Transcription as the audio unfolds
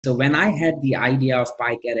So when I had the idea of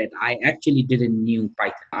PyCaret, I actually didn't knew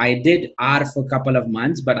Python. I did R for a couple of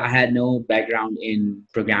months, but I had no background in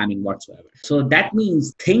programming whatsoever. So that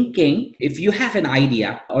means thinking, if you have an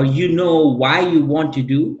idea or you know why you want to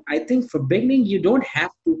do, I think for beginning, you don't have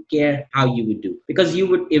to care how you would do because you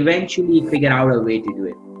would eventually figure out a way to do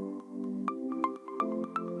it.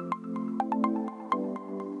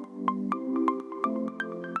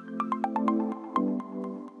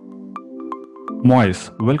 Moez,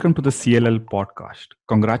 welcome to the CLL podcast.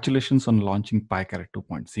 Congratulations on launching PyCaret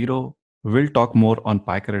 2.0. We'll talk more on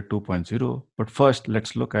PyCaret 2.0, but first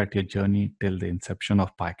let's look at your journey till the inception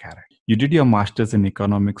of PyCaret. You did your master's in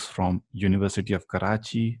economics from University of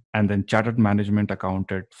Karachi and then chartered management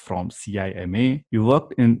accountant from CIMA. You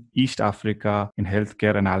worked in East Africa in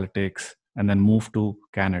healthcare analytics and then moved to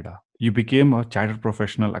Canada. You became a chartered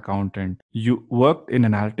professional accountant. You worked in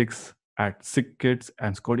analytics at SickKids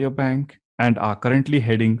and Scotiabank and are currently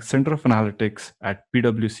heading Center of Analytics at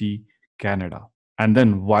PwC Canada. And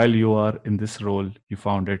then while you are in this role, you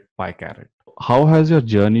founded PyCaret. How has your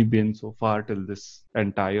journey been so far till this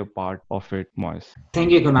entire part of it, Moez? Thank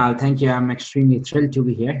you, Kunal. Thank you. I'm extremely thrilled to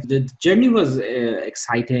be here. The journey was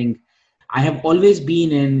exciting. I have always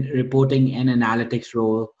been in reporting and analytics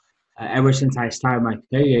role ever since I started my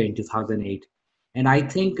career in 2008. And I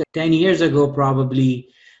think 10 years ago, probably,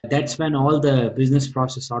 that's when all the business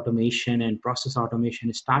process automation and process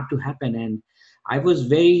automation start to happen. And I was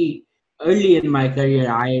very early in my career,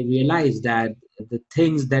 I realized that the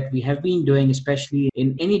things that we have been doing, especially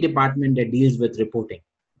in any department that deals with reporting,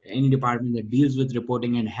 any department that deals with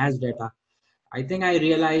reporting and has data, I think I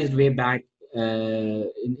realized way back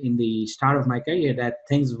in the start of my career that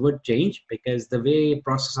things would change because the way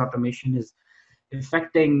process automation is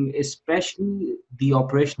affecting especially the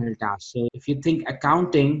operational tasks. So if you think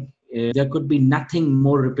accounting, there could be nothing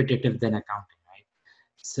more repetitive than accounting, right?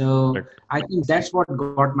 So Correct. I think that's what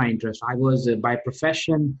got my interest. I was by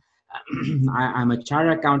profession, I'm a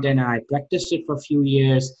chartered accountant and I practiced it for a few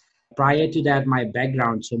years. Prior to that, my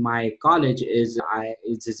background, so my college is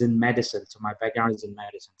in medicine. So my background is in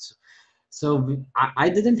medicine. So I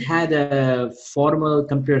didn't had a formal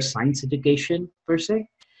computer science education per se,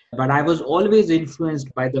 but I was always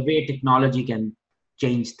influenced by the way technology can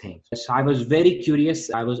change things. So I was very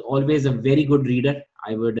curious. I was always a very good reader.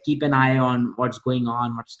 I would keep an eye on what's going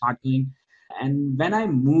on, what's not going. And when I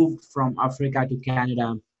moved from Africa to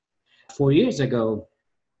Canada 4 years ago,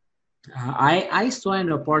 I saw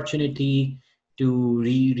an opportunity to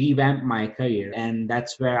revamp my career. And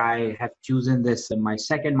that's where I have chosen this, my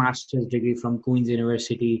second master's degree from Queen's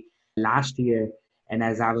University last year. And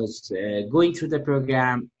as I was going through the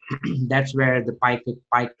program, that's where the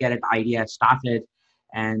PyCaret idea started.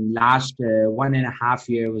 And last 1.5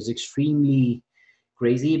 year was extremely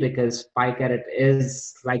crazy because PyCaret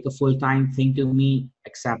is like a full-time thing to me,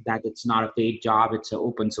 except that it's not a paid job, it's an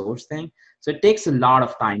open source thing. So it takes a lot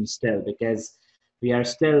of time still because we are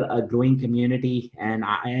still a growing community and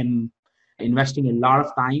I am investing a lot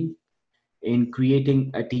of time in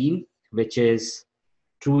creating a team which is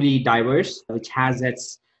truly diverse, which has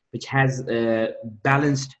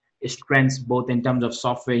balanced strengths both in terms of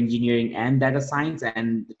software engineering and data science,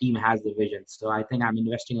 and the team has the vision. So I think I'm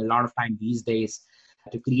investing a lot of time these days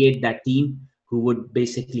to create that team who would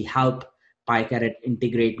basically help PyCaret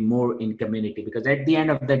integrate more in community. Because at the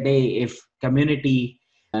end of the day, if community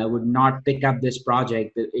would not pick up this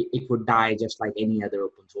project, it would die just like any other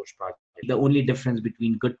open source project. The only difference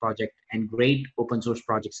between good project and great open source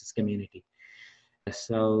projects is community.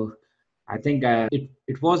 So I think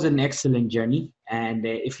it was an excellent journey. And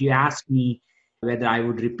if you ask me whether I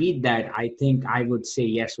would repeat that, I think I would say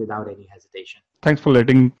yes without any hesitation. Thanks for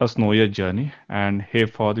letting us know your journey. And hey,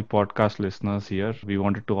 for the podcast listeners here, we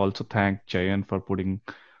wanted to also thank Jayan for putting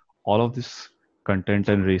all of this content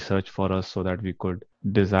and research for us so that we could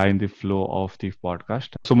design the flow of the podcast.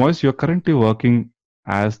 So, Moise, you're currently working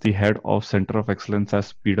as the head of Center of Excellence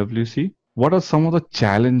as PwC. What are some of the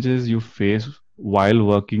challenges you face while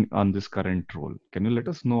working on this current role? Can you let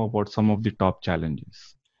us know about some of the top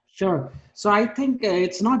challenges? Sure. So I think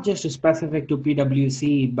it's not just specific to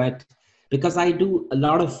PwC, but because I do a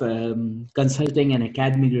lot of consulting and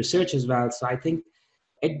academic research as well. So I think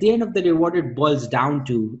at the end of the day, what it boils down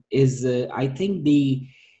to is, I think the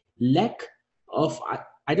lack of,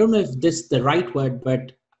 I don't know if this is the right word,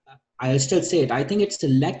 but I'll still say it. I think it's the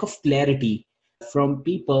lack of clarity from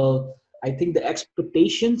people. I think the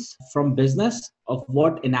expectations from business of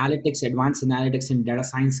what analytics, advanced analytics, and data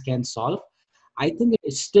science can solve, I think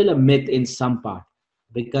it's still a myth in some part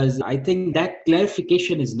because I think that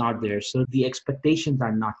clarification is not there. So the expectations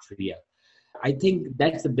are not real. I think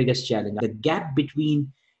that's the biggest challenge. The gap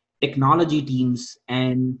between technology teams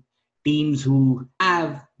and teams who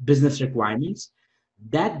have business requirements.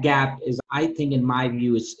 That gap is, I think, in my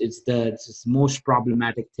view, it's the most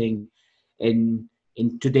problematic thing in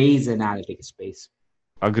today's analytics space.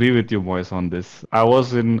 Agree with you, Moez, on this. I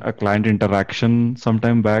was in a client interaction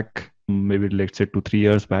sometime back, maybe let's say 2, 3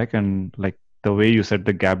 years back, and like the way you said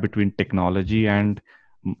the gap between technology and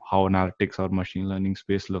how analytics or machine learning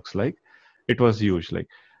space looks like, it was huge. Like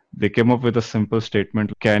they came up with a simple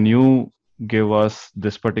statement: can you give us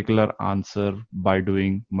this particular answer by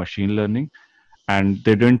doing machine learning? And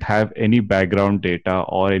they didn't have any background data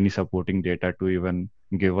or any supporting data to even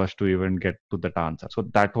give us to even get to that answer. So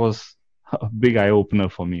that was a big eye opener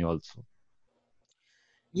for me also.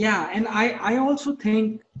 Yeah, and I also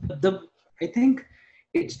think I think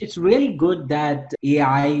it's really good that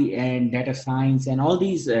AI and data science and all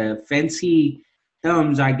these fancy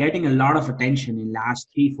terms are getting a lot of attention in last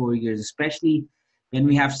 3 4 years, especially when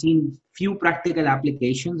we have seen few practical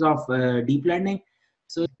applications of deep learning.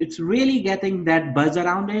 So it's really getting that buzz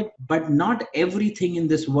around it. But not everything in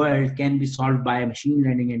this world can be solved by machine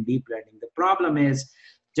learning and deep learning. The problem is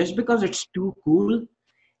just because it's too cool,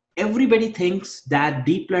 everybody thinks that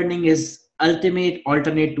deep learning is ultimate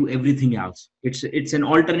alternate to everything else. It's an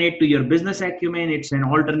alternate to your business acumen. It's an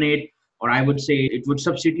alternate, or I would say it would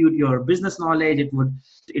substitute your business knowledge.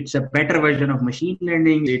 It's a better version of machine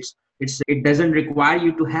learning. It doesn't require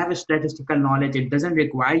you to have a statistical knowledge. It doesn't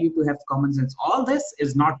require you to have common sense. All this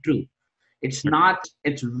is not true. It's not.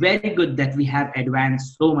 It's very good that we have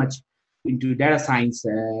advanced so much into data science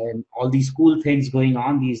and all these cool things going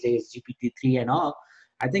on these days, GPT-3 and all.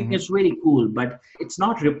 I think Mhm. it's really cool, but it's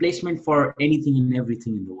not replacement for anything and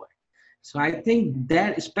everything in the world. So I think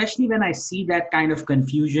that, especially when I see that kind of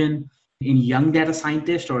confusion in young data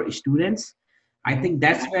scientists or students, I Mhm. think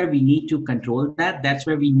that's where we need to control that. That's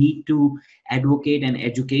where we need to advocate and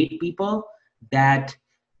educate people that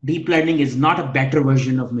deep learning is not a better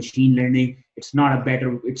version of machine learning. It's not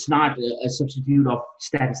a substitute of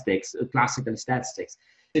statistics, classical statistics.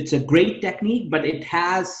 It's a great technique, but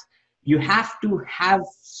you have to have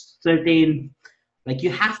certain, like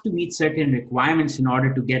you have to meet certain requirements in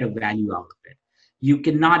order to get a value out of it. You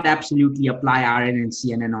cannot absolutely apply RN and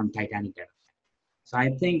CNN on Titanic data. So I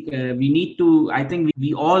think I think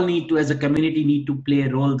we all need to, as a community, need to play a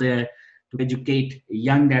role there to educate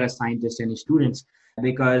young data scientists and students.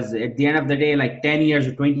 Because at the end of the day, like 10 years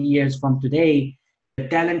or 20 years from today, the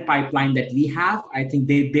talent pipeline that we have, I think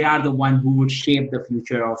they are the one who would shape the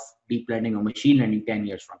future of deep learning or machine learning 10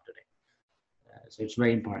 years from today. So it's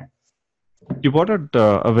very important. You brought out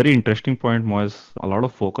a very interesting point, Moez. A lot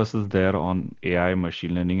of focus is there on AI,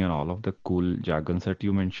 machine learning, and all of the cool jargons that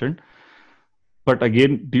you mentioned. But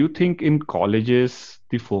again, do you think in colleges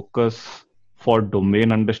the focus for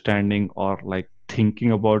domain understanding or like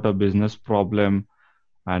thinking about a business problem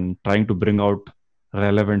and trying to bring out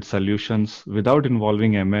relevant solutions without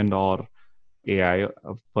involving MN or AI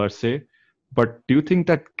per se? But do you think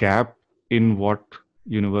that gap in what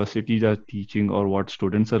universities are teaching or what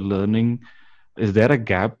students are learning, is there a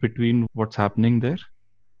gap between what's happening there?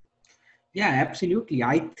 Yeah, absolutely.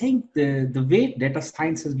 I think the way data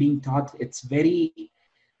science is being taught, it's very,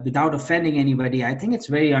 without offending anybody, I think it's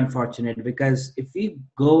very unfortunate because if we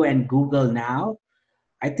go and Google now,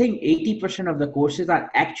 I think 80% of the courses are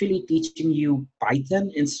actually teaching you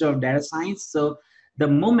Python instead of data science. So the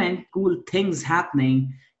moment cool things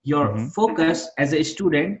happening, your Hmm. focus as a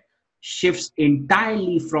student shifts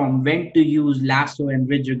entirely from when to use lasso and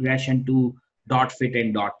ridge regression to dot fit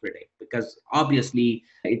and dot predict, because obviously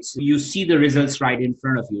it's you see the results right in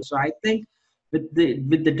front of you. So I think with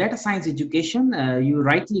the data science education, you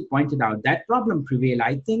rightly pointed out that problem prevail.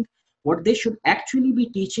 I think what they should actually be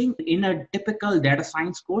teaching in a typical data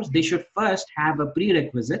science course, they should first have a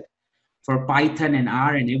prerequisite for Python and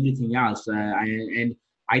R and everything else. And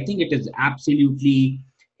I think it is absolutely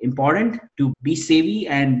important to be savvy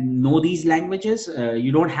and know these languages.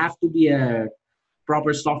 You don't have to be a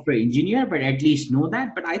proper software engineer, but at least know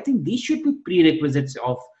that. But I think these should be prerequisite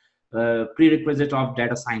of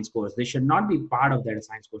data science course. They should not be part of data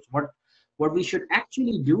science course. What we should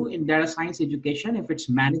actually do in data science education, if it's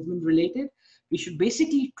management related, we should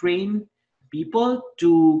basically train people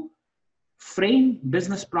to frame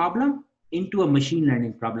business problem into a machine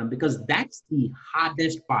learning problem, because that's the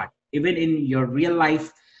hardest part. Even in your real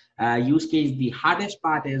life use case, the hardest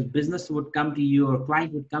part is business would come to you or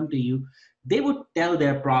client would come to you, they would tell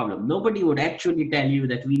their problem. Nobody would actually tell you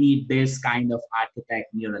that we need this kind of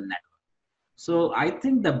architect neural network. So I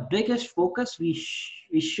think the biggest focus we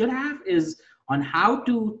should have is on how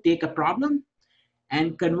to take a problem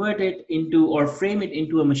and convert it into or frame it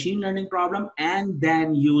into a machine learning problem, and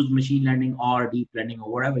then use machine learning or deep learning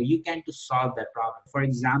or whatever you can to solve that problem. For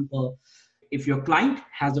example, if your client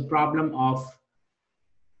has a problem of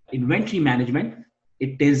inventory management,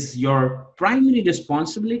 it is your primary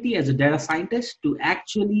responsibility as a data scientist to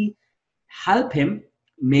actually help him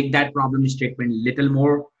make that problem statement little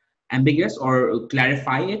more ambiguous or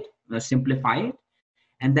clarify it, simplify it.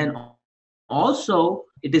 And then also,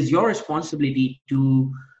 it is your responsibility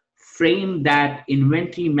to frame that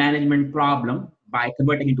inventory management problem by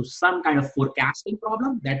converting into some kind of forecasting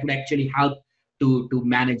problem that would actually help to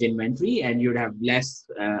manage inventory, and you'd have less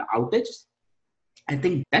outages. I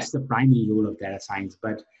think that's the primary role of data science.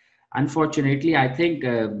 But unfortunately, I think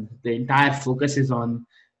the entire focus is on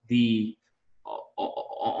the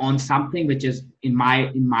on something which is in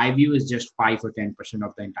my view is just 5 or 10%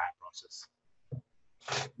 of the entire process.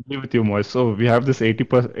 Agree with you, Moez. So we have this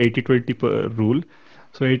 80/20 rule.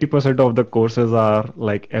 So 80% of the courses are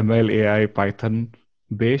like ML, AI, Python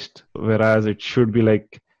based, whereas it should be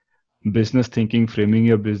like business thinking, framing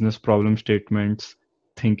your business problem statements,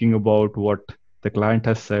 thinking about what the client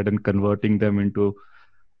has said and converting them into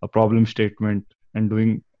a problem statement and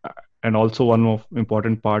doing. And also one of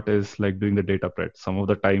important part is like doing the data prep. Some of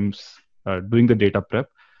the times doing the data prep.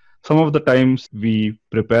 Some of the times we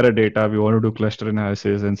prepare a data, we want to do cluster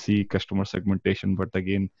analysis and see customer segmentation, but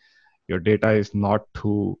again, your data is not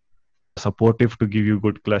too supportive to give you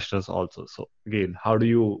good clusters also. So again, how do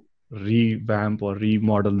you revamp or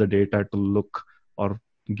remodel the data to look or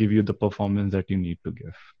give you the performance that you need to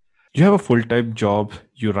give? You have a full-time job,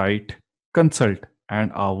 you write, consult,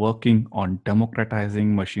 and are working on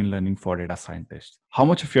democratizing machine learning for data scientists. How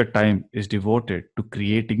much of your time is devoted to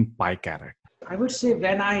creating PyCaret? I would say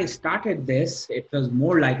when I started this, it was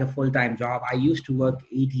more like a full-time job. I used to work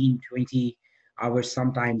 18, 20 hours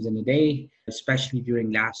sometimes in a day, especially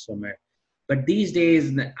during last summer. But these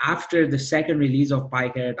days, after the second release of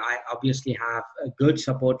PyCaret, I obviously have a good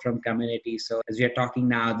support from community. So as we are talking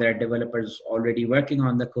now, there are developers already working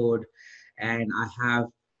on the code, and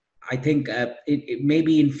I think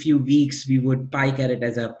maybe in few weeks we would PyCaret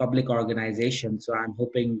as a public organization. So I'm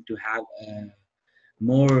hoping to have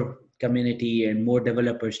more community and more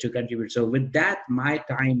developers to contribute. So with that, my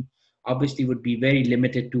time obviously would be very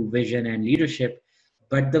limited to vision and leadership.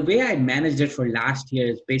 But the way I managed it for last year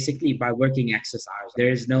is basically by working excess hours. There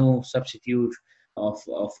is no substitute of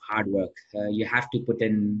hard work. You have to put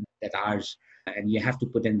in that hours, and you have to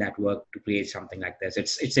put in that work to create something like this.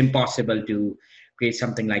 It's impossible to create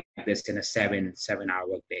something like this in a 7 hour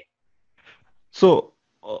workday. So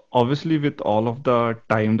obviously, with all of the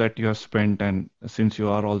time that you have spent, and since you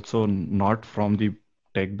are also not from the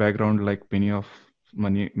tech background, like many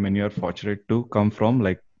are fortunate to come from,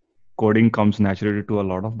 like coding comes naturally to a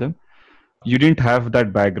lot of them. You didn't have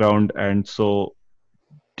that background, and so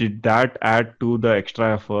did that add to the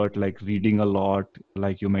extra effort, like reading a lot,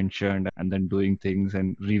 like you mentioned, and then doing things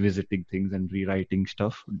and revisiting things and rewriting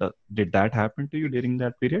stuff? Did that happen to you during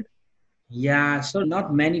that period? Yeah, so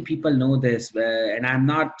not many people know this, and I'm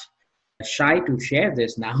not shy to share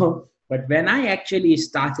this now. But when I actually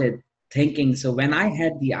started thinking, so when I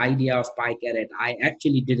had the idea of PyCaret, I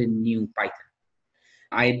actually didn't knew Python.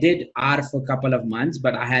 I did R for a couple of months,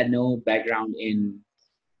 but I had no background in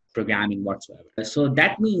programming whatsoever. So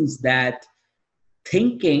that means that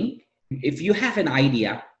thinking, if you have an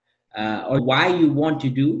idea or why you want to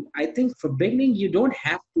do, I think for beginning, you don't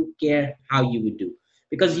have to care how you would do,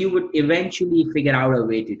 because you would eventually figure out a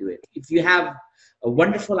way to do it. If you have a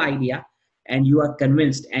wonderful idea and you are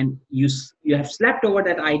convinced, and you have slept over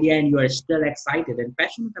that idea and you are still excited and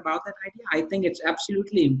passionate about that idea, I think it's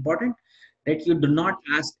absolutely important that you do not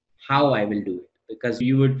ask how I will do it, because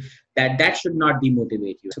you would that should not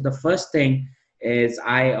demotivate you. So the first thing is,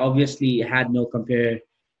 I obviously had no computer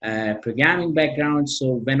programming background.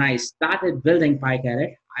 So when I started building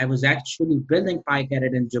PyCaret, I was actually building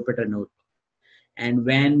PyCaret in Jupyter Notebook. And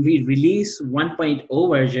when we released 1.0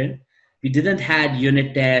 version, we didn't had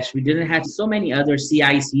unit tests. We didn't have so many other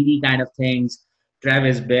CI/CD kind of things,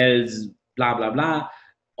 Travis builds, blah blah blah.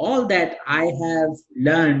 All that I have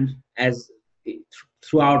learned as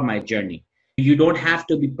throughout my journey. You don't have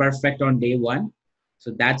to be perfect on day one.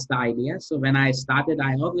 So that's the idea. So when I started,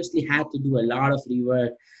 I obviously had to do a lot of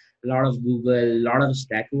rework, a lot of Google, a lot of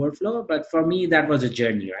Stack Overflow. But for me, that was a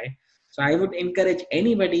journey, right? So I would encourage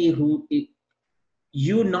anybody who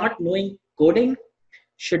you not knowing coding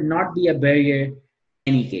should not be a barrier in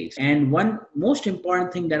any case. And one most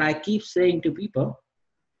important thing that I keep saying to people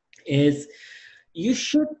is, you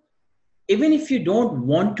should, even if you don't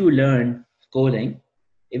want to learn coding,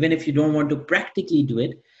 even if you don't want to practically do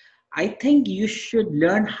it, I think you should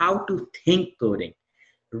learn how to think coding.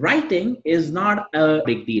 Writing is not a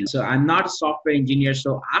big deal. So I'm not a software engineer.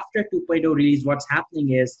 So after 2.0 release, what's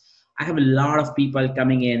happening is I have a lot of people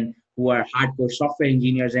coming in who are hardcore software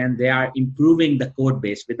engineers, and they are improving the code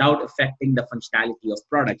base without affecting the functionality of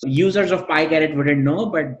products. Users of PyCaret wouldn't know,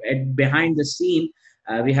 but behind the scene,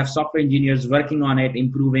 we have software engineers working on it,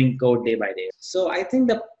 improving code day by day. So I think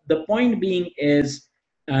the point being is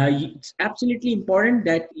it's absolutely important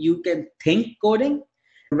that you can think coding.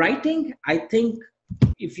 Writing, I think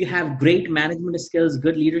if you have great management skills,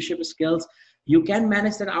 good leadership skills, you can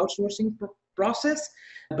manage that outsourcing process.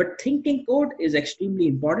 But thinking code is extremely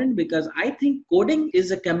important because I think coding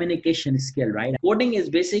is a communication skill, right? Coding is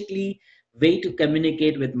basically way to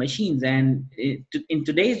communicate with machines. And in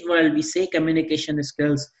today's world, we say communication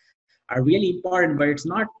skills are really important, but it's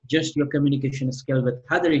not just your communication skill with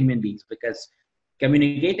other human beings, because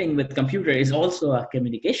communicating with computer is also a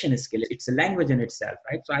communication skill. It's a language in itself,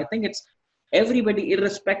 right? So I think it's everybody,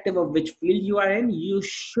 irrespective of which field you are in, you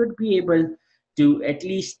should be able to at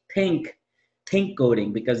least think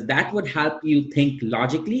coding, because that would help you think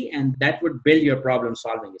logically, and that would build your problem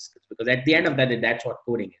solving skills, because at the end of the day, that's what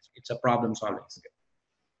coding is. It's a problem solving skill.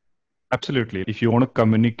 Absolutely. If you want to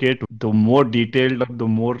communicate, the more detailed, the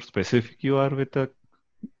more specific you are with a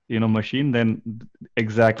machine, then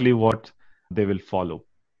exactly what they will follow.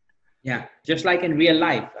 Yeah, just like in real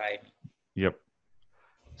life. Yep.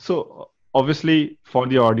 So obviously, for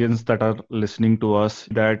the audience that are listening to us,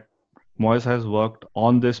 that Moez has worked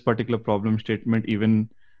on this particular problem statement even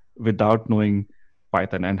without knowing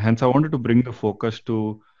Python, and hence I wanted to bring the focus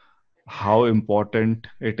to how important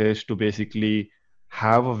it is to basically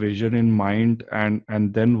have a vision in mind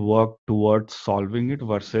and then work towards solving it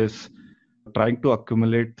versus trying to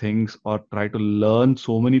accumulate things or try to learn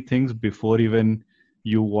so many things before even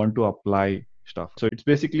you want to apply stuff. So it's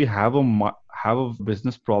basically have a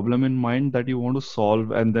business problem in mind that you want to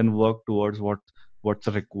solve and then work towards what's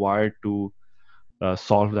required to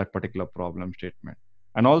solve that particular problem statement.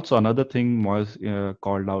 And also another thing was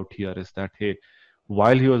called out here is that, hey,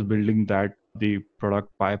 while he was building the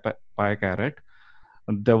product PyCaret,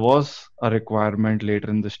 there was a requirement later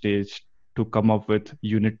in the stage to come up with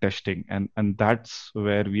unit testing, and that's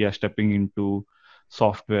where we are stepping into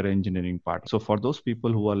software engineering part. So for those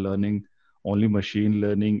people who are learning only machine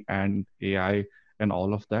learning and AI and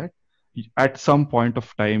all of that, at some point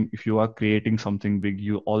of time, if you are creating something big,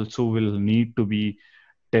 you also will need to be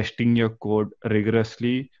testing your code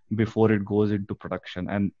rigorously before it goes into production.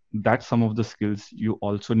 And that's some of the skills you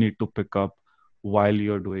also need to pick up while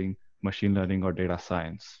you're doing machine learning or data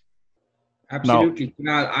science. Now, Absolutely.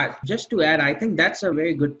 Kunal, just to add, I think that's a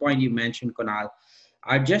very good point you mentioned, Kunal.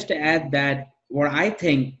 Just to add that what I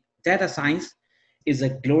think data science is a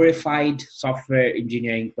glorified software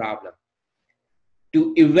engineering problem.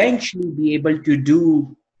 To eventually be able to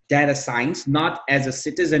do data science, not as a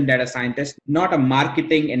citizen data scientist, not a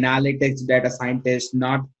marketing analytics data scientist,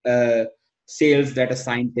 not a sales data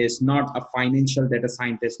scientist, not a financial data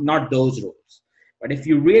scientist, not those roles. But if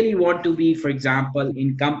you really want to be, for example,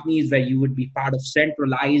 in companies where you would be part of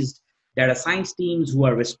centralized data science teams who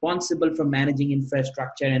are responsible for managing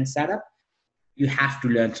infrastructure and setup, you have to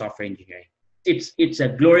learn software engineering. It's a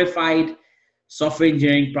glorified software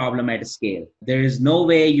engineering problem at a scale. There is no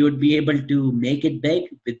way you would be able to make it big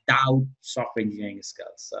without software engineering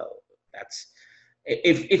skills. So that's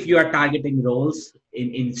if you are targeting roles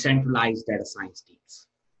in centralized data science teams.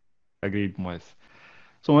 agreed, Moez.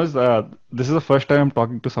 So, Moez, this is the first time I'm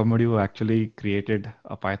talking to somebody who actually created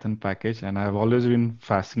a Python package, and I've always been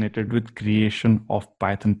fascinated with creation of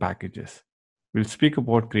Python packages. We'll speak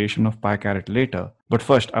about creation of PyCaret later, but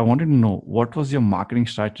first, I wanted to know what was your marketing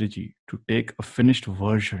strategy to take a finished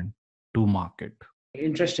version to market?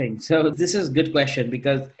 Interesting. So this is a good question,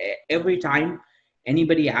 because every time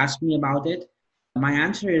anybody asks me about it, my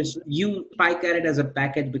answer is use PyCaret as a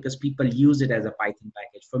package because people use it as a Python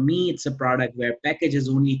package. For me, it's a product where package is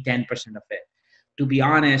only 10% of it. To be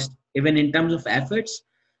honest, even in terms of efforts,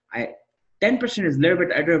 10% is a little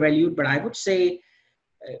bit undervalued, but I would say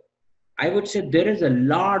there is a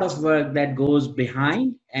lot of work that goes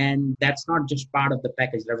behind, and that's not just part of the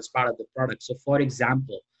package, that was part of the product. So, for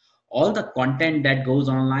example, all the content that goes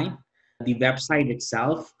online, the website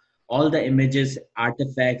itself, all the images,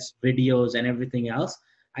 artifacts, videos, and everything else,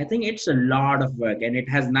 I think it's a lot of work and it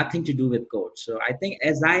has nothing to do with code. So, I think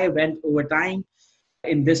as I went over time,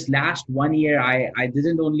 in this last 1 year, I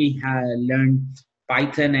didn't only learn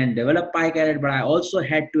Python and develop PyCaret, but I also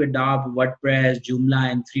had to adopt WordPress, Joomla,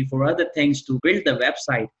 and 3, 4 other things to build the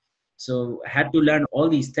website. So I had to learn all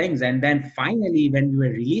these things. And then finally, when we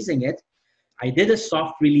were releasing it, I did a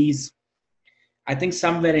soft release, I think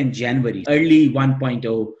somewhere in January, early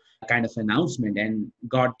 1.0 kind of announcement, and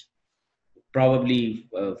got probably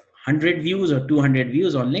 100 views or 200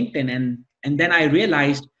 views on LinkedIn. And then I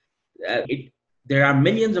realized there are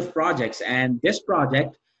millions of projects, and this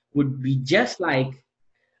project would be just like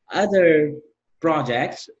other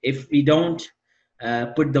projects if we don't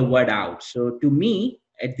put the word out. So to me,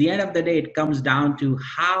 at the end of the day, it comes down to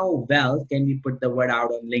how well can we put the word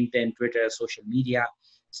out on LinkedIn, Twitter, social media,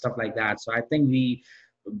 stuff like that. So I think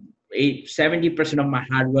 70% of my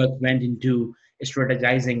hard work went into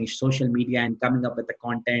strategizing social media and coming up with the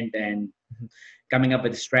content and coming up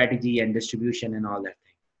with strategy and distribution and all that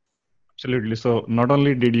thing. Absolutely. So not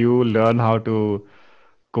only did you learn how to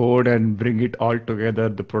code and bring it all together,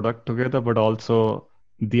 the product together, but also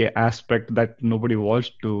the aspect that nobody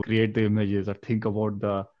wants to create the images or think about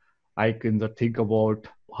the icons or think about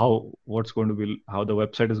how the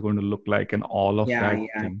website is going to look like and all of Yeah, that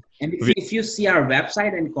yeah. thing. And if you see our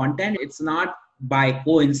website and content, it's not by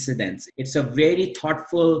coincidence. It's a very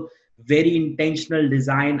thoughtful, very intentional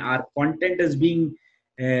design. Our content is being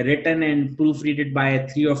written and proofreaded by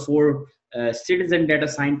 3 or 4 citizen data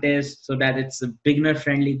scientists so that it's a beginner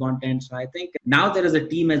friendly content. So I think now there is a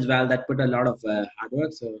team as well that put a lot of hard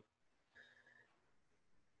work. So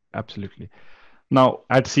Absolutely. Now,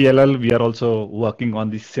 at CLL, we are also working on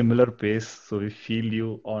the similar pace. So we feel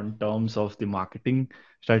you on terms of the marketing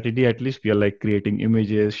strategy. At least we are like creating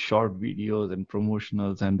images, short videos, and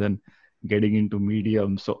promotionals, and then getting into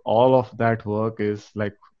medium. So all of that work is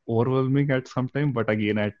like overwhelming at some time. But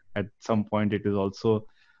again, at some point, it is also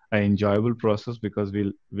an enjoyable process because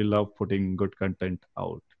we love putting good content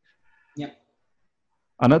out. yeah.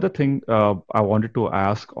 Another thing I wanted to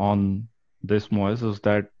ask on this, Moez, is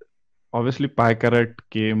that obviously, PyCaret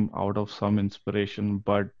came out of some inspiration,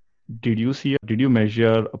 but did you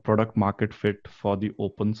measure a product market fit for the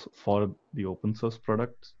open source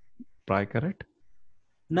products, PyCaret?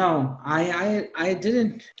 No, I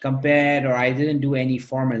didn't compare or I didn't do any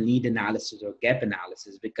formal need analysis or gap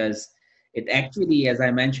analysis because it actually, as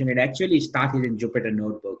I mentioned, it actually started in Jupyter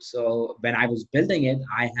Notebook. So when I was building it,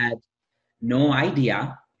 I had no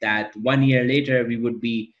idea that 1 year later we would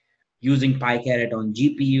be using PyCaret on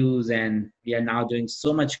GPUs and we are now doing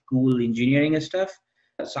so much cool engineering and stuff.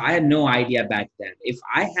 So I had no idea back then. If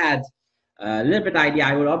I had a little bit idea,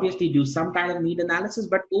 I would obviously do some kind of need analysis.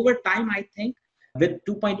 But over time, I think with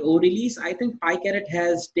 2.0 release, I think PyCaret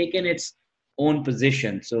has taken its own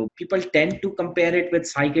position. So people tend to compare it with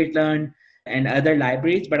scikit-learn and other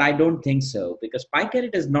libraries, but I don't think so because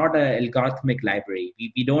PyCaret is not an algorithmic library.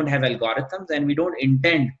 We don't have algorithms and we don't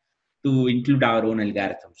intend to include our own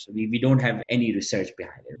algorithms. So we don't have any research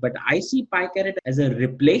behind it. But I see PyCaret as a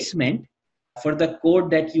replacement for the code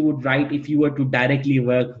that you would write if you were to directly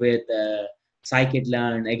work with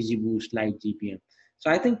scikit-learn, XGBoost, like GPM. So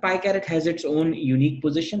I think PyCaret has its own unique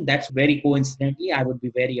position. That's very coincidentally, I would be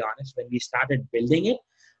very honest, when we started building it,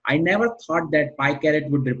 I never thought that PyCaret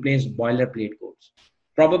would replace boilerplate codes.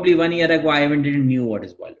 Probably 1 year ago, I even didn't knew what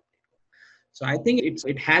is boilerplate. So I think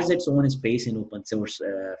it has its own space in open source.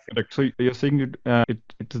 Correct. So you're saying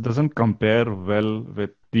it doesn't compare well with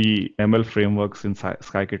the ML frameworks in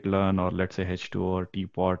scikit-learn or let's say H2O or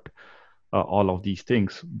Teapot, all of these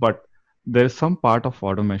things, but there's some part of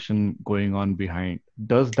automation going on behind.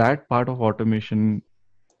 Does that part of automation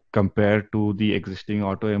compare to the existing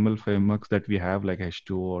AutoML frameworks that we have, like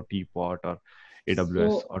H2O or Teapot or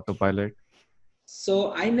AWS So Autopilot?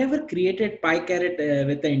 So I never created PyCaret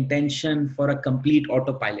with the intention for a complete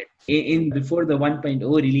autopilot. In before the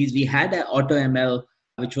 1.0 release, we had an AutoML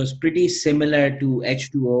which was pretty similar to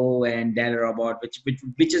H2O and Robot,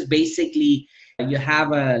 which is basically you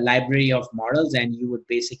have a library of models and you would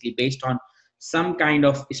basically based on some kind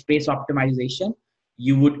of space optimization,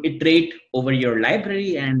 you would iterate over your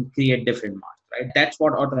library and create different models. Right? That's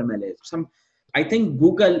what AutoML is. I think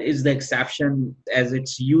Google is the exception as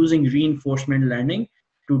it's using reinforcement learning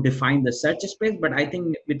to define the search space. But I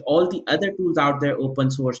think with all the other tools out there, open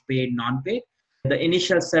source, paid, non-paid, the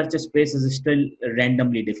initial search space is still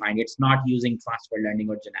randomly defined. It's not using transfer learning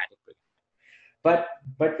or genetic programming.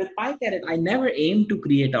 But with PyCaret, I never aim to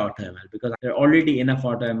create AutoML because there are already enough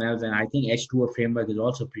AutoMLs, and I think H2O framework is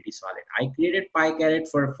also pretty solid. I created PyCaret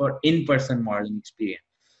for in-person modeling experience.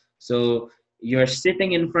 So you're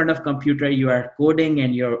sitting in front of computer, you are coding,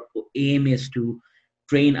 and your aim is to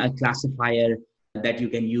train a classifier that you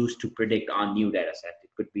can use to predict on new data set. It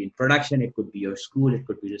could be in production, it could be your school, it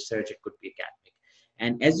could be research, it could be academic.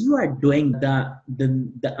 And as you are doing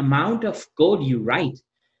the amount of code you write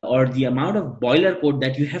or the amount of boiler code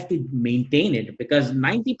that you have to maintain it, because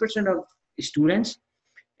 90% of students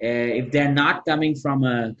If they're not coming from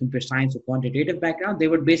a computer science or quantitative background, they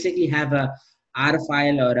would basically have a R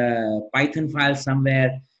file or a Python file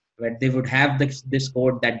somewhere where they would have this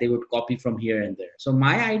code that they would copy from here and there. So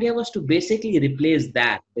my idea was to basically replace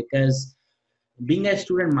that, because being a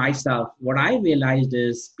student myself, what I realized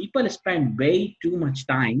is people spend way too much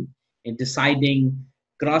time in deciding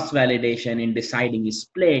cross validation, in deciding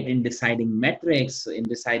split, in deciding metrics, in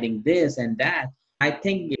deciding this and that. I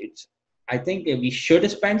think I think we should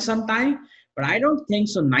spend some time, but I don't think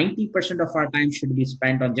so. 90% of our time should be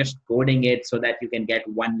spent on just coding it so that you can get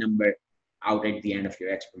one number out at the end of your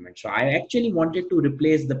experiment. So I actually wanted to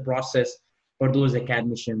replace the process for those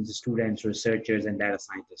academicians, students, researchers, and data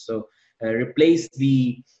scientists. So replace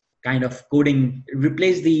the kind of coding,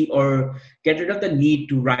 replace the, or get rid of the need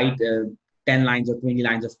to write 10 lines or 20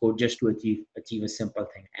 lines of code just to achieve a simple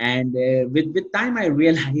thing. And with time, I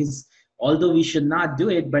realized, although we should not do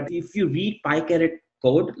it, but if you read PyCaret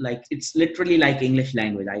code, like it's literally like English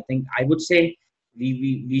language. I think I would say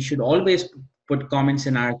we should always put comments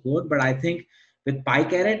in our code, but I think with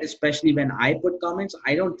PyCaret, especially when I put comments,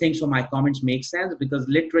 I don't think so my comments make sense, because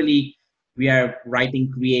literally we are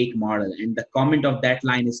writing create model, and the comment of that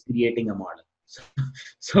line is creating a model.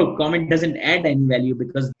 So comment doesn't add any value,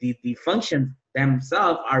 because the functions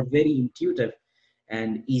themselves are very intuitive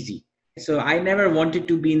and easy. So I never wanted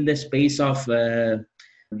to be in the space of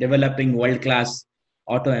developing world-class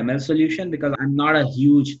auto ML solution, because I'm not a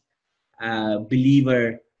huge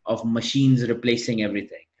believer of machines replacing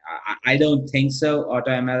everything. I don't think so. Auto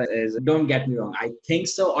ML is, don't get me wrong, I think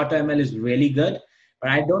so. Auto ML is really good, but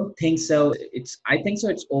I don't think so. I think so.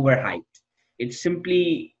 It's overhyped. It's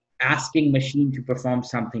simply asking machine to perform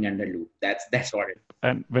something under loop. That's what it is.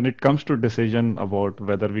 And when it comes to decision about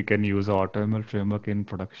whether we can use AutoML framework in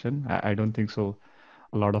production, I don't think so.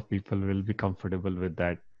 A lot of people will be comfortable with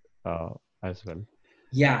that uh, as well.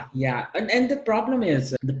 Yeah, and the problem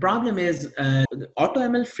is the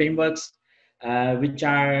AutoML frameworks, which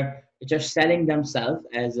are selling themselves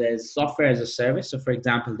as software as a service. So, for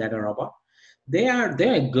example, DataRobot,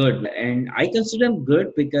 they're good, and I consider them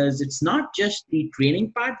good because it's not just the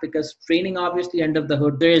training part. Because training, obviously, under the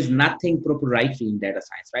hood, there is nothing proprietary in data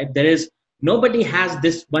science, right? Nobody has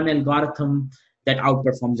this one algorithm that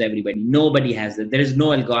outperforms everybody. Nobody has it. There is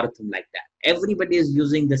no algorithm like that. Everybody is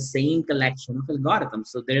using the same collection of algorithms.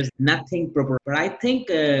 So there is nothing proper. But I think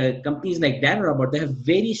companies like DataRobot, they have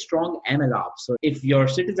very strong MLOps. So if your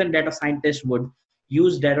citizen data scientist would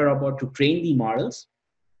use DataRobot to train the models,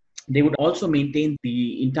 they would also maintain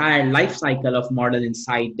the entire life cycle of model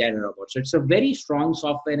inside DataRobot. So it's a very strong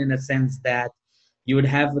software in a sense that you would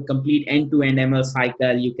have a complete end-to-end ML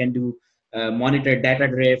cycle. You can do monitor data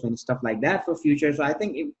drift and stuff like that for future. So I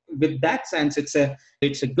think with that sense, it's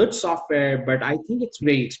a good software, but I think it's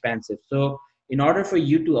very expensive. So in order for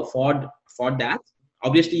you to afford that,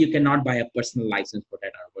 obviously you cannot buy a personal license for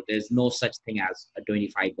data, but there's no such thing as a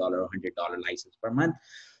 $25 or $100 license per month.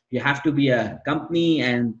 You have to be a company,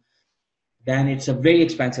 and then it's a very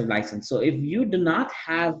expensive license. So if you do not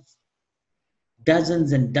have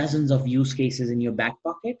dozens and dozens of use cases in your back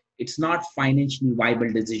pocket, it's not financially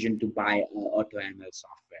viable decision to buy AutoML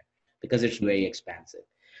software, because it's very expensive.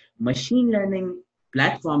 Machine learning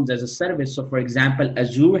platforms as a service. So for example,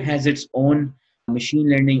 Azure has its own machine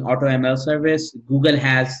learning AutoML service. Google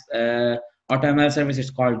has AutoML service. It's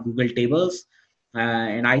called Google Tables.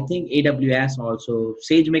 And I think AWS also,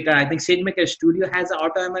 SageMaker, I think SageMaker Studio has an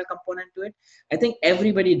AutoML component to it. I think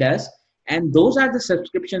everybody does. And those are the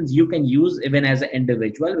subscriptions you can use even as an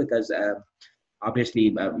individual, because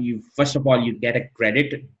obviously you, first of all, you get a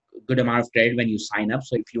good amount of credit when you sign up.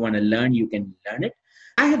 So if you want to learn, you can learn it.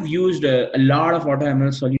 I have used a lot of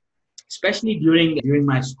AutoML solutions, especially during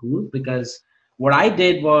my school, because what I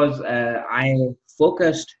did was I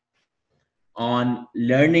focused on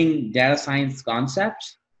learning data science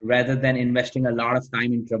concepts rather than investing a lot of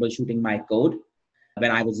time in troubleshooting my code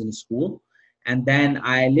when I was in school. And then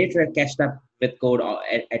I later catched up with code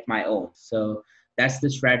at my own. So that's the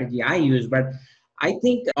strategy I use. But I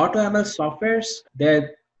think AutoML softwares,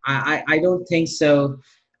 that I don't think so.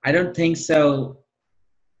 I don't think so.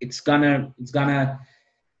 It's gonna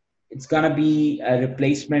be a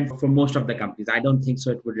replacement for most of the companies. I don't think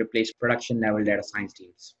so. It would replace production level data science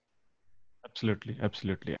teams. Absolutely,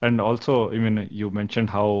 absolutely. And also, I mean, you mentioned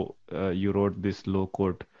how you wrote this low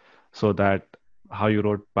code, so that how you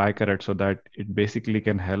wrote PyCaret, so that it basically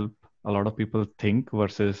can help a lot of people think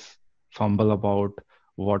versus fumble about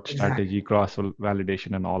what Exactly. strategy, cross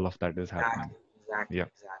validation, and all of that is happening. Exactly. Yeah,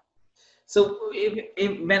 So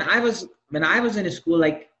when I was in school,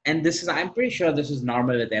 like, and this is, I'm pretty sure this is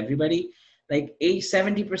normal with everybody. like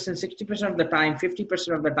 70%, 60% of the time,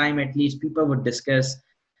 50% of the time at least, people would discuss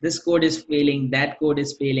this code is failing, that code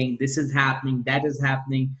is failing, this is happening, that is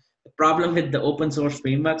happening. The problem with the open source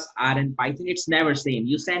frameworks are in Python, it's never same.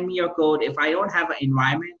 You send me your code, if I don't have an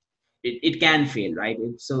environment, it can fail, right?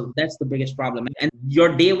 So that's the biggest problem. And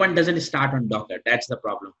your day one doesn't start on Docker. That's the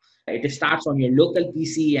problem. It starts on your local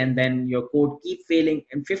PC and then your code keep failing.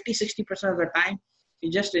 And 50, 60% of the time,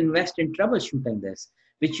 you just invest in troubleshooting this,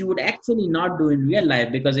 which you would actually not do in real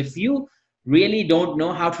life. Because if you really don't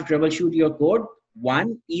know how to troubleshoot your code,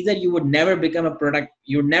 one, either you would never become a product,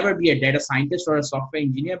 you would never be a data scientist or a software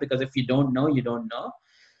engineer, because if you don't know, you don't know.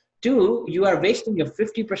 Two, you are wasting your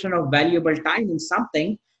 50% of valuable time in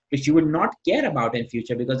something which you would not care about in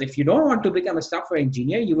future. Because if you don't want to become a software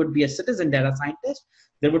engineer, you would be a citizen data scientist.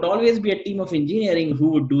 There would always be a team of engineering who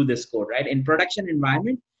would do this code, right? In production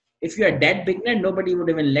environment, if you're a dead beginner, nobody would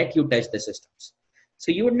even let you touch the systems.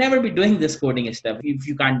 So you would never be doing this coding stuff if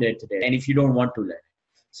you can't do it today and if you don't want to learn.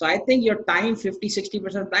 So I think your time, 50,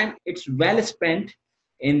 60% of time, it's well spent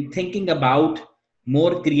in thinking about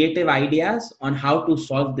more creative ideas on how to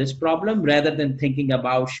solve this problem rather than thinking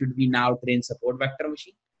about should we now train support vector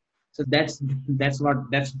machine. So that's the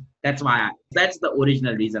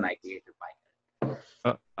original reason I created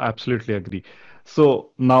PyCaret. Absolutely agree.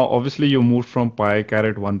 So now obviously you moved from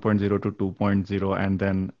PyCaret 1.0 to 2.0, and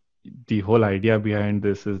then the whole idea behind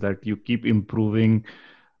this is that you keep improving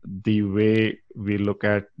the way we look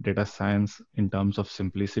at data science in terms of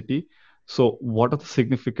simplicity. So what are the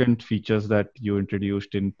significant features that you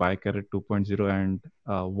introduced in PyCaret 2.0, and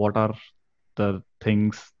what are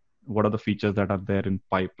the features that are there in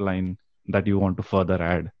pipeline that you want to further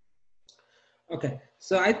add? Okay,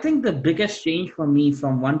 so I think the biggest change for me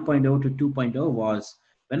from 1.0 to 2.0 was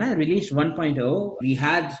when I released 1.0, we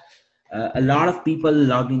had a lot of people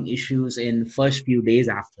logging issues in first few days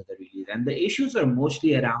after the release. And the issues are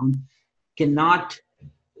mostly around cannot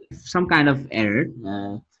some kind of error.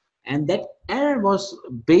 And that error was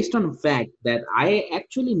based on the fact that I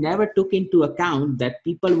actually never took into account that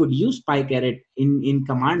people would use PyCaret in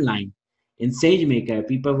command line. In SageMaker,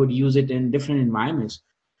 people would use it in different environments.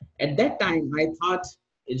 At that time, I thought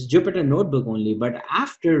it's Jupyter Notebook only. But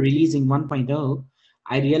after releasing 1.0,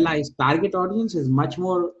 I realized target audience is much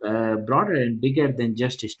more broader and bigger than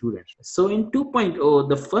just students. So in 2.0,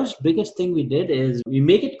 the first biggest thing we did is we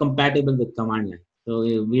make it compatible with command line. So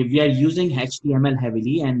we are using HTML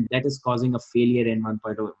heavily, and that is causing a failure in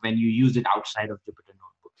 1.0 when you use it outside of Jupyter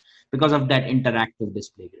Notebook because of that interactive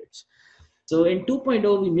display grids. So in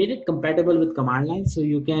 2.0, we made it compatible with command line. So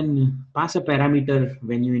you can pass a parameter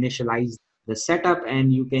when you initialize the setup,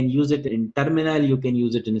 and you can use it in terminal, you can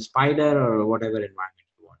use it in Spider or whatever environment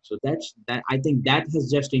you want. So I think that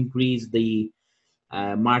has just increased the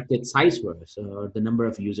market size for us, or the number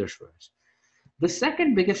of users for us. The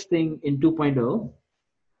second biggest thing in 2.0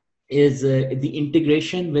 is the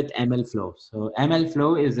integration with MLflow. So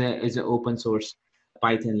MLflow is an open source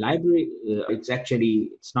Python library.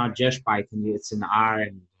 It's not just Python, it's in R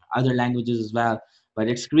and other languages as well, but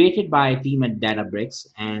it's created by a team at Databricks,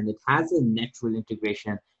 and it has a natural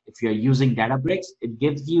integration. If you're using Databricks, it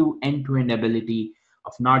gives you end-to-end ability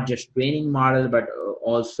of not just training model, but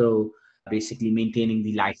also basically maintaining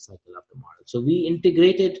the life cycle of the model. So we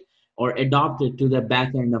integrated or adopted to the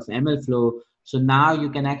back end of MLflow. So now you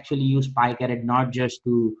can actually use PyCaret not just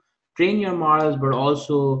to train your models, but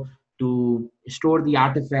also to store the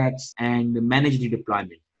artifacts and manage the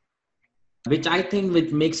deployment, which I think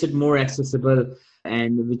which makes it more accessible,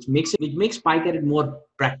 and which makes PyCaret more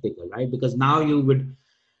practical, right? Because now you would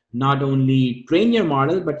not only train your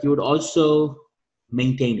model, but you would also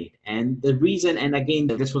maintain it. And the reason, and again,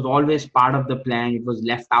 this was always part of the plan. It was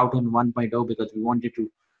left out in 1.0 because we wanted to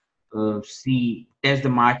test the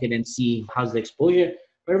market and see how's the exposure.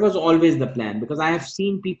 But it was always the plan, because I have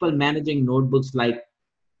seen people managing notebooks like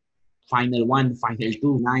Final 1, Final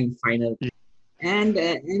 2, 9, Final. And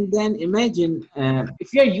then imagine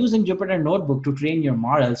if you're using Jupyter Notebook to train your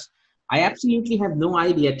models, I absolutely have no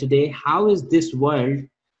idea today how is this world,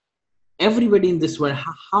 everybody in this world,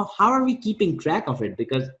 how are we keeping track of it?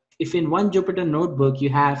 Because if in one Jupyter Notebook you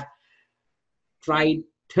have tried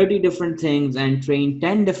 30 different things and trained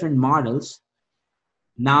 10 different models,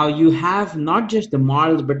 now you have not just the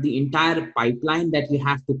models, but the entire pipeline that you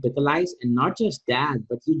have to pickleize. And not just that,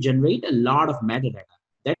 but you generate a lot of metadata.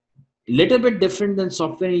 That's a little bit different than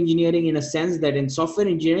software engineering, in a sense that in software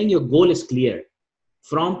engineering, your goal is clear.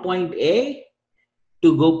 From point A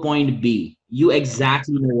to go point B, you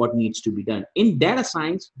exactly know what needs to be done. In data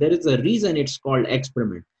science, there is a reason it's called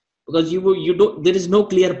experiment, because there is no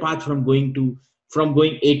clear path from going to from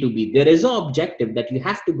going A to B. There is no objective that you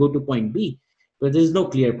have to go to point B, but there is no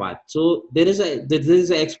clear path. So there is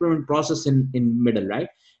an experiment process in middle, right?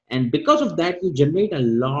 And because of that, you generate a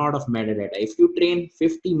lot of metadata. If you train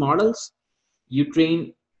 50 models, you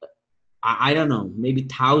train, I don't know, maybe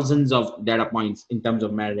thousands of data points in terms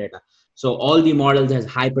of metadata. So all the models has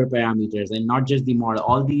hyperparameters, and not just the model,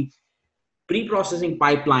 all the pre-processing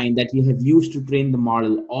pipeline that you have used to train the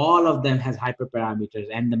model, all of them has hyperparameters,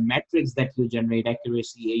 and the metrics that you generate,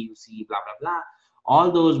 accuracy, AUC, blah, blah, blah,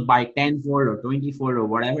 all those by 10-fold or 20-fold or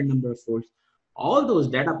whatever number of folds, all those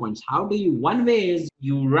data points, how do you, one way is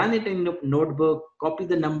you run it in a notebook, copy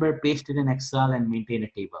the number, paste it in Excel and maintain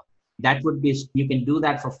a table. That would be, you can do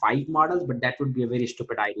that for 5 models, but that would be a very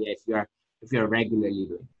stupid idea if you're regularly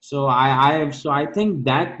doing. So I think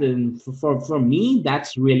that for me,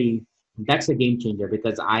 that's a game changer,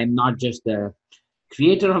 because I'm not just the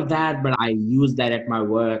creator of that, but I use that at my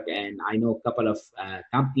work, and I know a couple of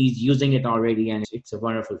companies using it already, and it's a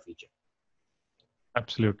wonderful feature.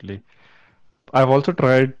 Absolutely. I've also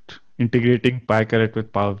tried integrating PyCaret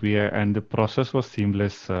with Power BI, and the process was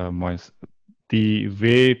seamless, Moez. The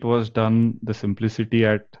way it was done, the simplicity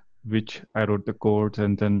at which I wrote the codes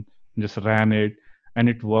and then just ran it, and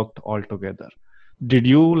it worked all together. Did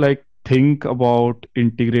you like think about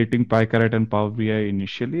integrating PyCaret and Power BI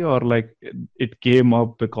initially, or like it came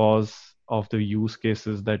up because of the use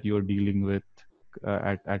cases that you're dealing with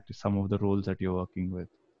at some of the roles that you're working with?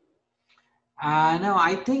 No,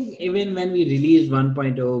 I think even when we released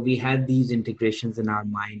 1.0, we had these integrations in our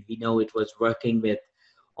mind. We know it was working with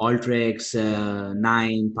Alteryx,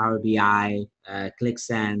 9, Power BI,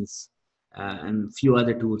 ClickSense, and a few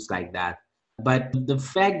other tools like that. But the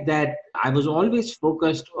fact that I was always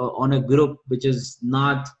focused on a group which is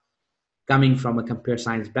not coming from a computer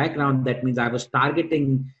science background, that means I was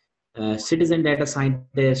targeting citizen data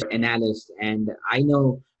scientists, analysts, and I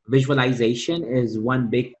know visualization is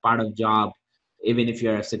one big part of job, even if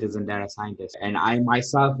you're a citizen data scientist. And I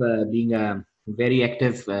myself, being a very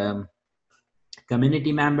active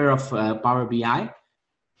community member of Power BI,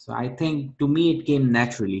 so I think to me it came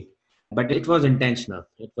naturally, but it was intentional.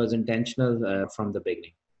 It was intentional from the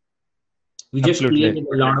beginning. We just Absolutely. created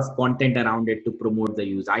a lot of content around it to promote the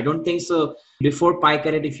use. I don't think so. Before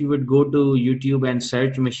PyCaret, if you would go to YouTube and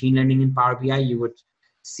search machine learning in Power BI, you would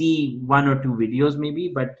see 1 or 2 videos maybe,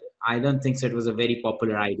 but I don't think so. It was a very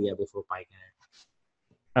popular idea before PyCaret.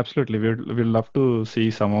 Absolutely. We'd love to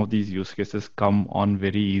see some of these use cases come on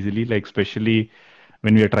very easily, like especially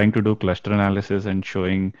when we are trying to do cluster analysis and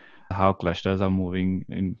showing how clusters are moving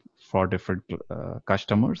in for different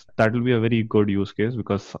customers. That will be a very good use case,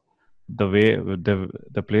 because the way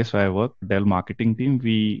the place where I work, Dell marketing team,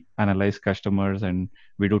 we analyze customers and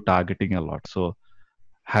we do targeting a lot. So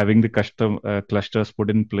having the custom clusters put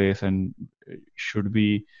in place and should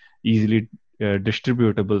be easily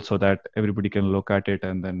distributable so that everybody can look at it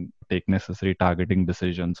and then take necessary targeting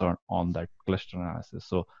decisions on that cluster analysis.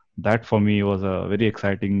 So that for me was a very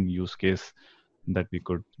exciting use case that we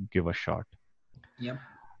could give a shot. Yep.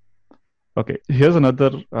 Okay, here's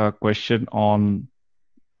another question on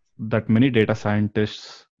that many data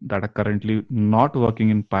scientists that are currently not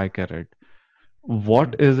working in PyCaret.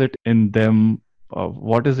 What is it in them?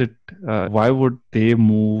 What is it? Why would they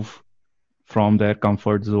move from their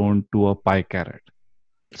comfort zone to a PyCaret?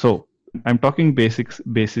 So I'm talking basics,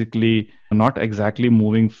 basically not exactly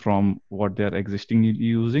moving from what they're existing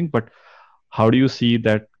using, but how do you see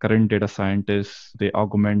that current data scientists, they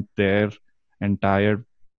augment their entire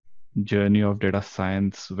journey of data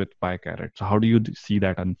science with PyCaret? So how do you see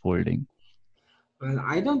that unfolding? Well,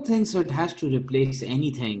 I don't think so. It has to replace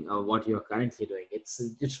anything of what you're currently doing.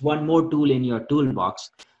 It's one more tool in your toolbox.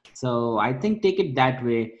 So I think take it that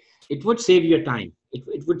way. It would save your time.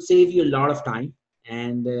 It would save you a lot of time.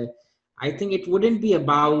 And I think it wouldn't be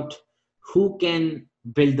about who can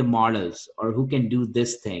build the models or who can do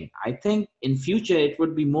this thing. I think in future, it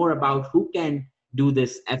would be more about who can do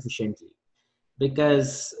this efficiently.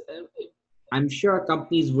 Because I'm sure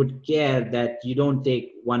companies would care that you don't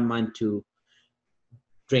take 1 month to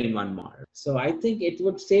train one model. So I think it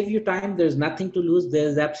would save you time. There's nothing to lose.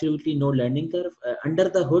 There's absolutely no learning curve. Under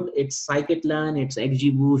the hood, it's scikit-learn, it's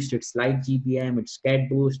XGBoost, it's LightGBM, it's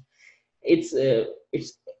SCADBoost.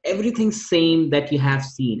 It's everything same that you have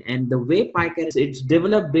seen. And the way PyCaret, it's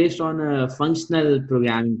developed based on a functional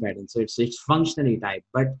programming pattern. So it's functionally typed.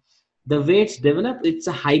 But the way it's developed, it's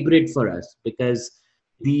a hybrid for us, because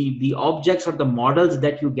the objects or the models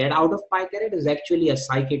that you get out of PyCaret is actually a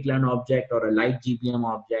scikit-learn object or a LightGBM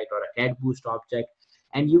object or a CADBoost object,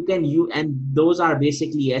 and and those are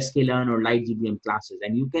basically sklearn or LightGBM classes,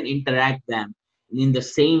 and you can interact them in the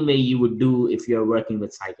same way you would do if you're working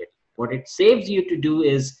with scikit. What it saves you to do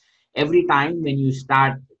is every time when you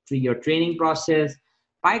start your training process,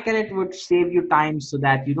 PyCaret would save you time so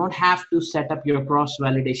that you don't have to set up your cross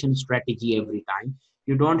validation strategy every time.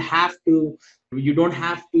 You don't have to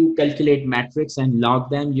calculate metrics and log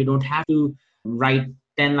them. You don't have to write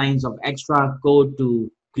 10 lines of extra code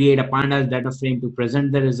to create a pandas data frame to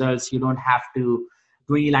present the results. You don't have to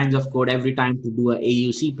 20 lines of code every time to do a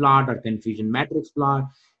AUC plot or confusion matrix plot.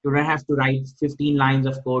 You don't have to write 15 lines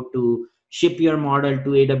of code to ship your model to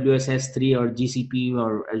AWS S3 or GCP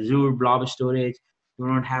or Azure blob storage.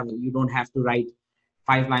 You don't have to write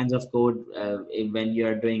 5 lines of code when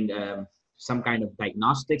you're doing some kind of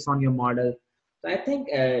diagnostics on your model. So I think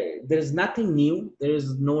there's nothing new. There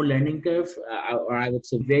is no learning curve, or I would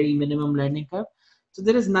say very minimum learning curve. So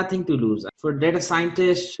there is nothing to lose. For data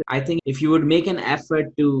scientists, I think if you would make an effort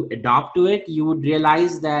to adopt to it, you would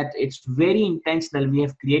realize that it's very intentional. We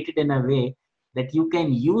have created in a way that you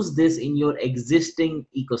can use this in your existing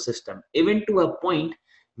ecosystem, even to a point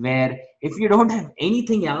where if you don't have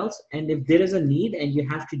anything else and if there is a need and you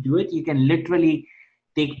have to do it, you can literally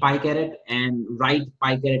take PyCaret and write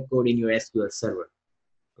PyCaret code in your SQL server,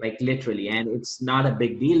 like literally. And it's not a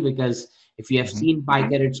big deal because if you have seen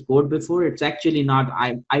PyCaret's code before, it's actually not,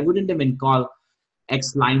 I wouldn't even call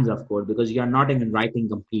X lines of code because you're not even writing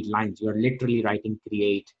complete lines. You're literally writing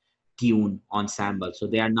create, tune, ensemble. So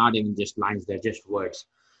they are not even just lines, they're just words.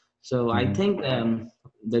 So I think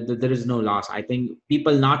that there is no loss. I think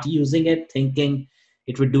people not using it, thinking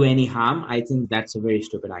it would do any harm, I think that's a very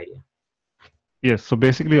stupid idea. Yes, so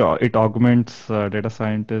basically it augments data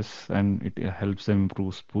scientists and it helps them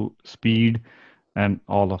improve speed and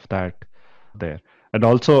all of that there. And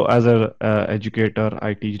also as a educator,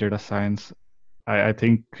 I teach data science. I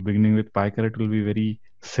think beginning with PyCaret will be very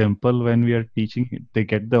simple when we are teaching. They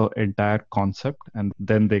get the entire concept and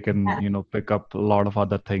then they can, pick up a lot of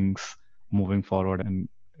other things moving forward and,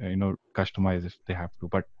 customize if they have to.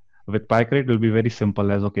 But with PyCaret, it will be very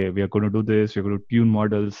simple as, okay, we are going to do this, we're going to tune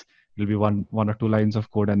models. It'll be one or two lines of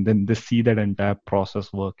code, and then they see that entire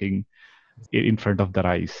process working in front of their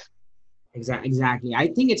eyes. Exactly. I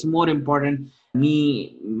think it's more important,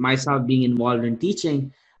 myself being involved in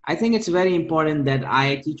teaching, I think it's very important that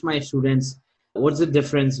I teach my students what's the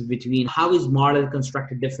difference between how is model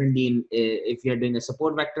constructed differently if you're doing a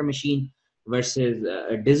support vector machine versus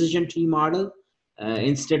a decision tree model,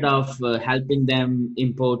 instead of helping them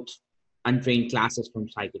import untrained classes from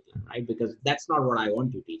scikit-learn, right? Because that's not what I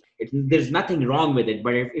want to teach. There's nothing wrong with it,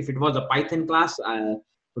 but if it was a Python class, I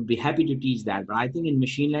would be happy to teach that. But I think in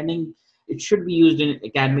machine learning, it should be used in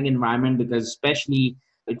academic environment because especially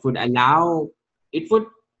it would allow, it would,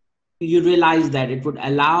 you realize that it would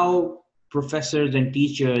allow professors and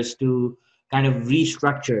teachers to kind of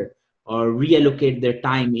restructure or reallocate their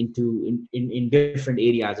time in different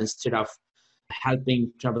areas instead of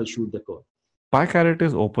helping troubleshoot the code. PyCaret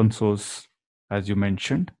is open source, as you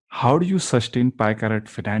mentioned. How do you sustain PyCaret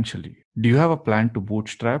financially? Do you have a plan to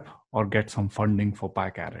bootstrap or get some funding for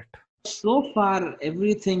PyCaret? So far,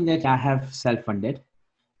 everything that I have self-funded.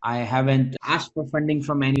 I haven't asked for funding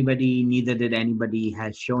from anybody, neither did anybody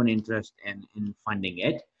has shown interest in funding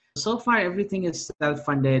it. So far, everything is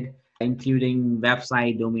self-funded, including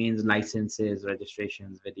website, domains, licenses,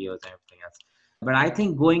 registrations, videos, everything else. But I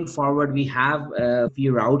think going forward, we have a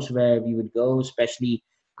few routes where we would go, especially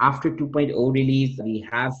after 2.0 release. We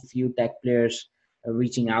have a few tech players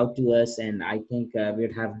reaching out to us, and I think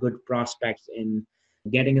we'd have good prospects in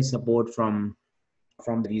getting a support from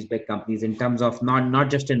these big companies in terms of not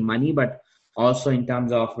just in money, but also in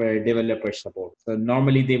terms of developer support. So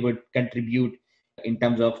normally they would contribute in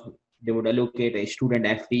terms of they would allocate a student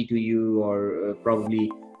FT to you or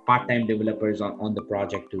probably part-time developers on the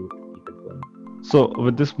project to keep it going. So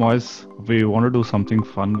with this, Moez, we want to do something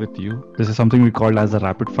fun with you. This is something we call as a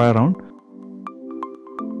rapid fire round.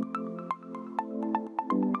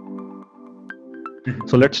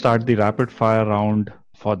 So let's start the rapid fire round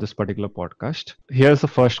for this particular podcast. Here's the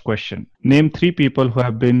first question. Name 3 people who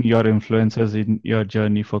have been your influencers in your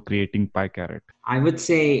journey for creating PyCaret. I would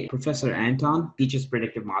say Professor Anton teaches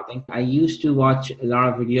predictive modeling. I used to watch a lot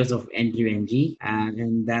of videos of Andrew NG,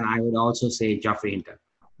 and then I would also say Geoffrey Hinton.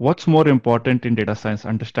 What's more important in data science,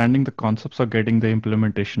 understanding the concepts or getting the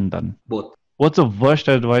implementation done? Both. What's the worst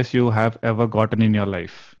advice you have ever gotten in your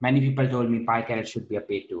life? Many people told me PyCaret should be a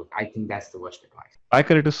paid tool. I think that's the worst advice.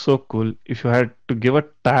 PyCaret is so cool. If you had to give a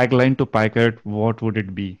tagline to PyCaret, what would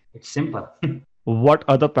it be? It's simple. What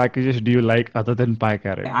other packages do you like other than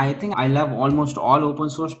PyCaret? I think I love almost all open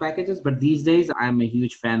source packages, but these days I'm a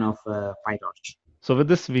huge fan of PyTorch. So with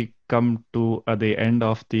this, we come to the end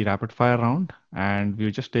of the rapid fire round, and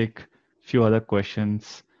we'll just take few other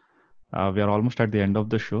questions. We are almost at the end of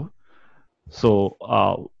the show. So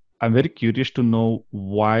I'm very curious to know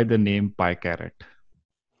why the name PyCaret.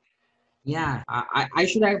 Yeah, I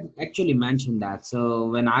should have actually mentioned that. So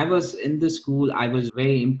when I was in the school, I was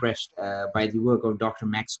very impressed by the work of Dr.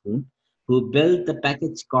 Max Kuhn, who built the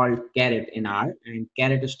package called CARET in R, and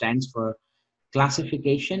CARET stands for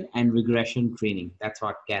Classification and Regression Training. That's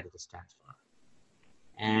what CARET stands for.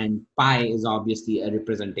 And Py is obviously a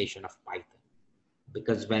representation of Python.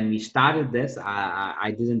 Because when we started this,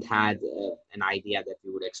 I didn't had an idea that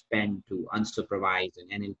we would expand to unsupervised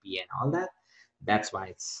and NLP and all that. That's why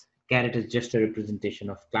it's Carrot is just a representation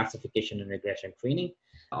of classification and regression training,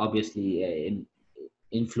 obviously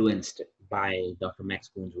influenced by Dr. Max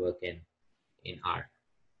Kuhn's work in R.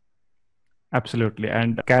 Absolutely.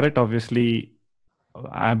 And Carrot, obviously,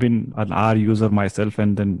 I've been an R user myself,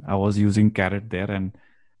 and then I was using Carrot there, and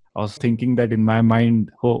I was thinking that in my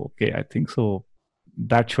mind, oh, okay, I think so.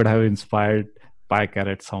 That should have inspired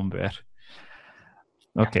PyCaret somewhere.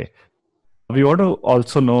 Okay. We want to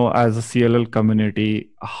also know as a CLL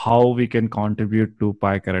community how we can contribute to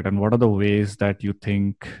PyCaret and what are the ways that you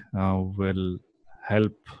think will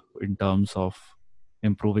help in terms of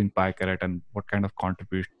improving PyCaret and what kind of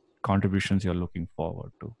contributions you're looking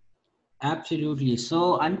forward to. Absolutely.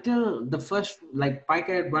 So until the first, like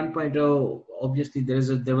PyCaret 1.0, obviously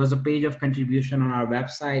there was a page of contribution on our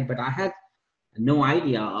website, but I had no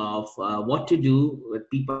idea of what to do with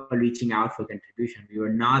people reaching out for contribution. We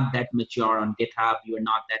were not that mature on GitHub. We were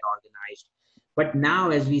not that organized. But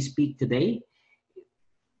now, as we speak today,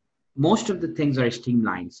 most of the things are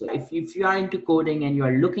streamlined. So if you are into coding and you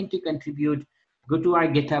are looking to contribute, go to our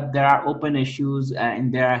GitHub. There are open issues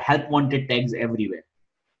and there are help wanted tags everywhere.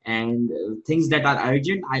 And things that are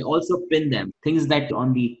urgent, I also pin them. Things that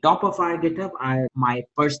on the top of our GitHub are my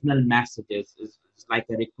personal messages, is like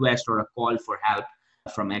a request or a call for help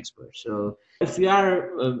from experts. So if you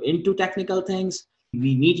are into technical things,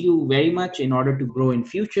 we need you very much in order to grow in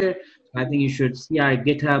future. I think you should see our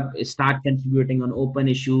GitHub, start contributing on open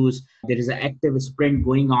issues. There is an active sprint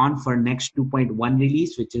going on for next 2.1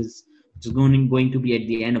 release, which is going to be at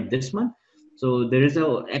the end of this month. So there is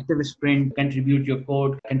a active sprint, contribute your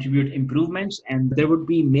code, contribute improvements, and there would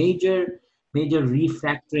be major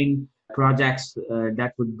refactoring projects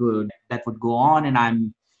that would go on. And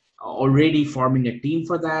I'm already forming a team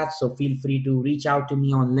for that. So feel free to reach out to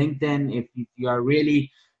me on LinkedIn if you are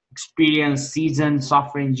really experienced, seasoned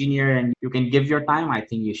software engineer and you can give your time. I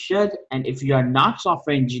think you should. And if you are not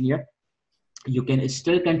software engineer, you can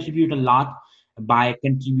still contribute a lot by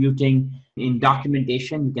contributing in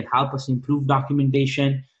documentation. You can help us improve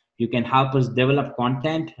documentation. You can help us develop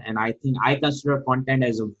content. And I think I consider content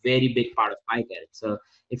as a very big part of PyCaret. So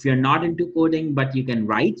if you're not into coding, but you can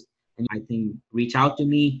write, and I think reach out to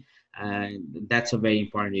me. That's a very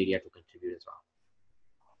important area to contribute as well.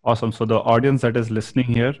 Awesome. So the audience that is listening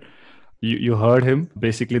here, you heard him.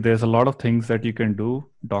 Basically, there's a lot of things that you can do,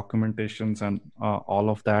 documentations and all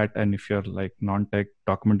of that. And if you're like non-tech,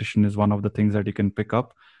 documentation is one of the things that you can pick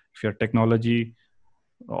up. If you're technology,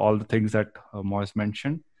 all the things that Moez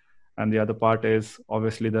mentioned. And the other part is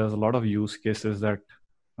obviously there's a lot of use cases that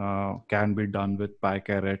can be done with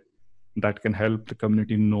PyCaret that can help the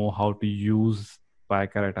community know how to use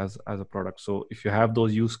PyCaret as a product. So if you have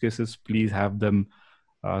those use cases, please have them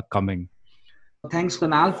coming. Thanks,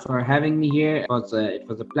 Kunal, for having me here. It was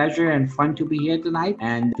a pleasure and fun to be here tonight.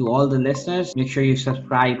 And to all the listeners, make sure you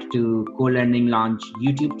subscribe to Co-Learning Launch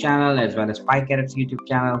YouTube channel as well as PyCaret's YouTube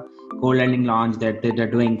channel. Co-Learning Launch, they're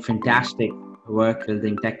doing fantastic work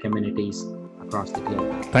building tech communities across the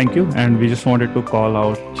globe. Thank you. And we just wanted to call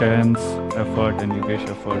out Chayan's effort and Yogesh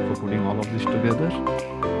effort for putting all of this together.